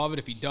to get above it.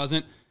 If he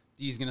doesn't,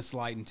 D's going to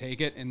slide and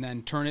take it and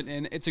then turn it.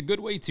 And it's a good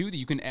way, too, that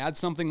you can add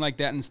something like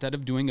that instead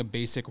of doing a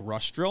basic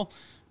rush drill.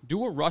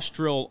 Do a rush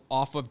drill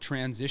off of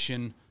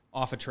transition,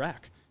 off a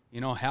track.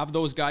 Have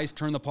those guys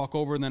turn the puck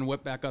over and then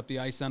whip back up the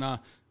ice on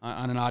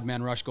an odd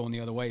man rush going the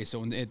other way.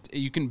 So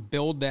you can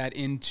build that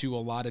into a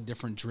lot of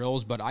different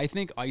drills, but I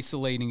think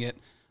isolating it,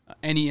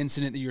 any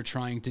incident that you're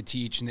trying to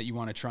teach and that you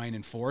want to try and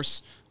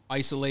enforce,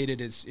 isolate it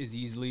as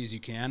easily as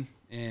you can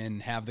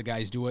and have the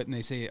guys do it and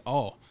they say,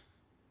 oh,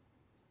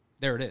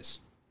 there it is,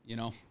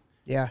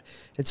 Yeah,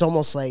 it's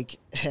almost like,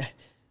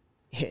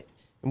 and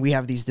we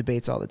have these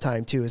debates all the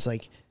time too, it's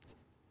like,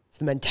 it's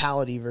the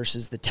mentality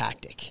versus the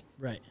tactic.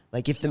 Right.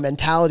 Like, if the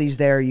mentality's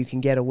there, you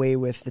can get away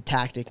with the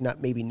tactic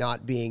not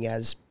being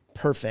as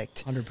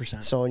perfect.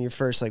 100%. So in your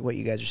first, like what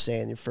you guys are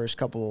saying, your first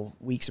couple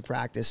weeks of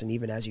practice, and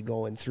even as you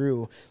go in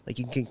through, like,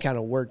 you can kind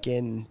of work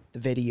in the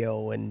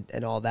video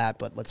and all that,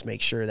 but let's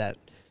make sure that,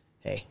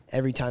 hey,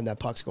 every time that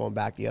puck's going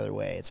back the other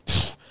way,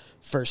 it's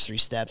first 3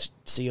 steps,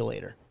 see you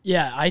later.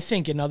 Yeah, I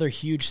think another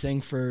huge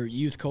thing for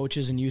youth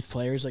coaches and youth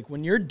players, like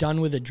when you're done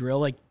with a drill,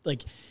 like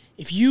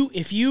if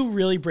you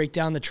really break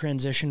down the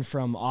transition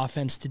from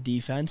offense to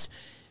defense,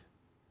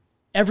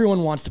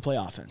 everyone wants to play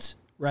offense,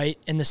 right?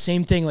 And the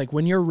same thing, like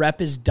when your rep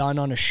is done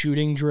on a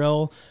shooting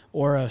drill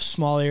or a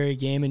small area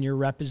game and your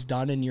rep is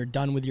done and you're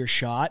done with your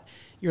shot,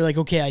 you're like,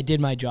 okay, I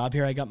did my job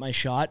here. I got my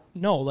shot.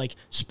 No, like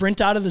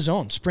sprint out of the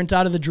zone, sprint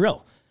out of the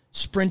drill,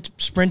 sprint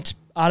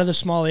out of the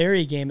small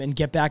area game and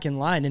get back in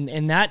line.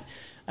 And that,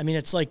 I mean,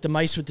 it's like the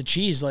mice with the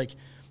cheese, like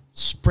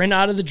sprint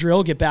out of the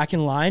drill, get back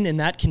in line. And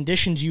that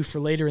conditions you for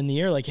later in the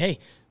year. Like, hey,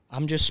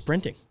 I'm just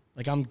sprinting.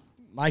 Like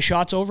my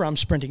shot's over. I'm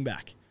sprinting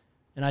back.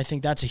 And I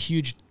think that's a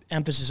huge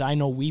emphasis I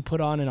know we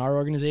put on in our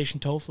organization,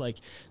 Toph. Like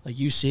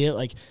you see it,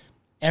 like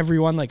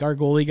everyone, like our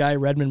goalie guy,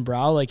 Redmond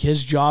Brow, like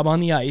his job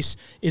on the ice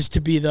is to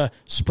be the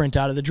sprint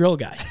out of the drill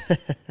guy.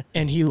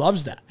 And he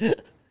loves that.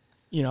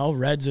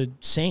 Red's a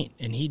saint,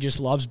 and he just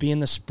loves being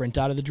the sprint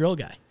out of the drill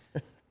guy.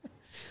 I'm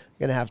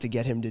going to have to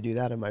get him to do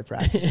that in my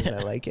practices.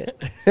 I like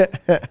it.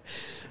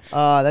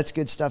 That's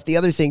good stuff. The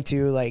other thing,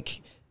 too,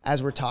 like,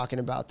 as we're talking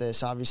about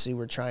this, obviously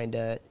we're trying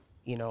to,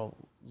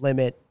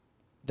 limit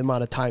the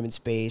amount of time and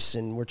space,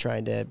 and we're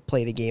trying to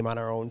play the game on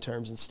our own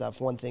terms and stuff.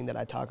 One thing that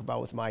I talk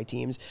about with my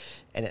teams,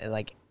 and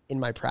like in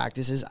my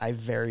practices, I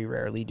very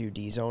rarely do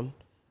D-zone.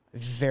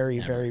 Very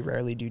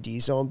rarely do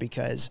D-zone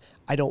because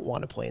I don't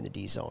want to play in the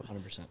D-zone.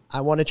 100%.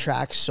 I want to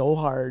track so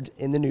hard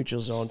in the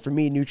neutral zone. For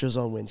me, neutral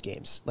zone wins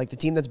games. Like, the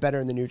team that's better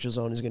in the neutral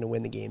zone is going to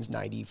win the games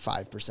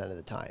 95% of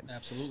the time.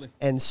 Absolutely.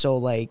 And so,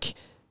 like,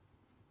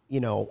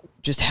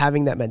 just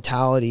having that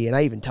mentality, and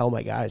I even tell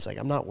my guys, like,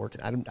 I'm not working.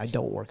 I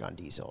don't work on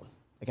D-zone.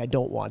 Like, I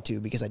don't want to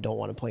because I don't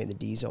want to play in the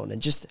D zone.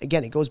 And just,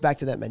 again, it goes back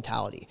to that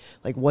mentality.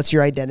 Like, what's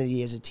your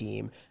identity as a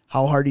team?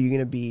 How hard are you going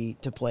to be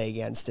to play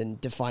against, and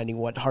defining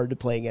what hard to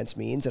play against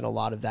means? And a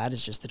lot of that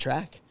is just the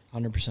track.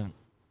 100%.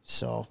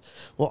 So,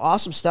 well,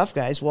 awesome stuff,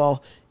 guys.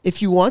 Well,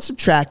 if you want some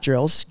track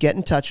drills, get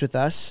in touch with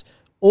us.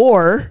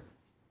 Or,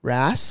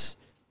 Ras,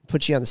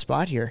 put you on the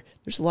spot here.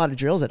 There's a lot of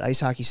drills at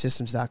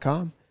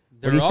icehockeysystems.com.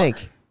 What do you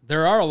think?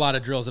 There are a lot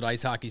of drills at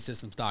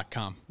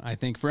icehockeysystems.com. I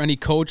think for any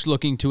coach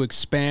looking to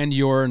expand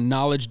your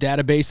knowledge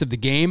database of the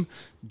game,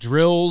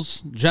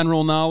 drills,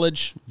 general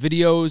knowledge,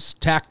 videos,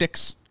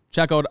 tactics,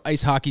 check out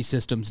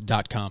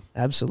icehockeysystems.com.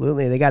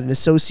 Absolutely. They got an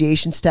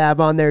associations tab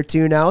on there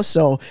too now,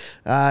 so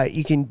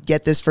you can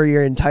get this for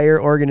your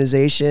entire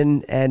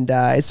organization, and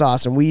it's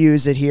awesome. We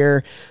use it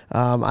here.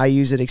 I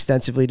use it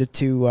extensively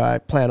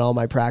to plan all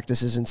my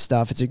practices and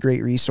stuff. It's a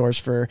great resource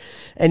for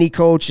any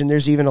coach, and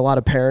there's even a lot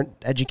of parent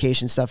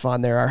education stuff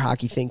on there. Our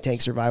Hockey Think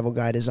Tank Survival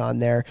Guide is on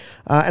there.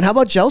 And how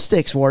about gel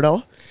sticks,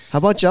 Wardo? How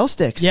about gel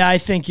sticks? Yeah, I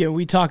think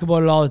we talk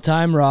about it all the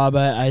time, Rob.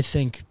 I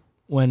think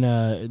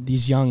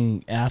these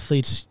young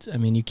athletes, I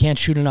mean, you can't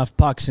shoot enough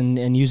pucks,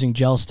 and using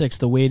gel sticks,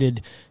 the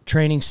weighted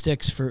training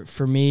sticks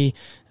for me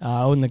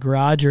out in the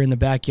garage or in the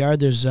backyard,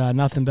 there's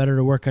nothing better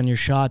to work on your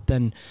shot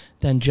than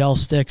gel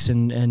sticks,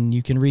 and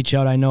you can reach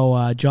out. I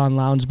know John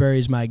Lounsbury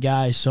is my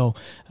guy, so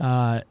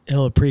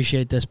he'll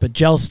appreciate this. But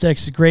gel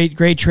sticks,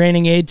 great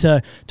training aid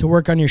to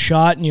work on your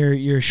shot and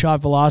your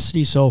shot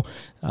velocity. So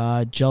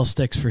gel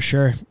sticks for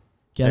sure.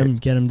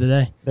 Get them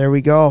today. There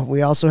we go.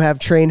 We also have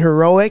Train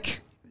Heroic.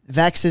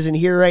 Vex isn't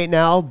here right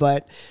now,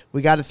 but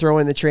we got to throw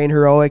in the Train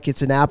Heroic.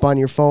 It's an app on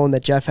your phone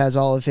that Jeff has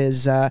all of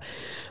his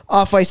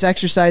off-ice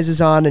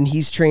exercises on, and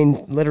he's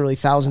trained literally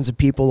thousands of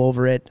people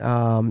over it.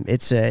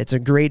 It's a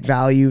great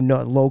value,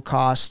 low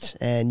cost,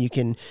 and you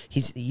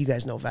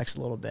guys know Vex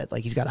a little bit.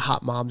 Like, he's got a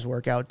Hot Moms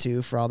workout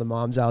too for all the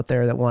moms out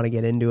there that want to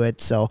get into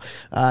it. So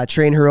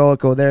Train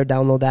Heroic, go there,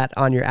 download that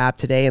on your app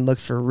today, and look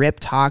for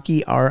Ripped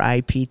Hockey,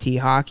 RIPT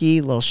Hockey.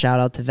 A little shout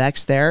out to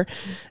Vex there,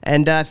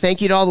 and thank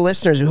you to all the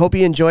listeners. We hope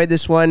you enjoyed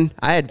this one.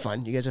 I had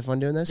fun. You guys have fun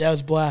doing this? Yeah, it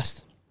was a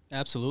blast.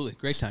 Absolutely.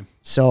 Great time.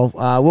 So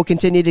we'll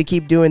continue to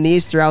keep doing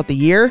these throughout the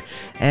year.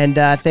 And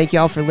thank you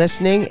all for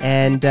listening.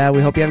 And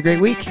we hope you have a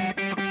great week.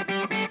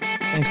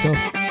 Thanks,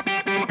 Toph.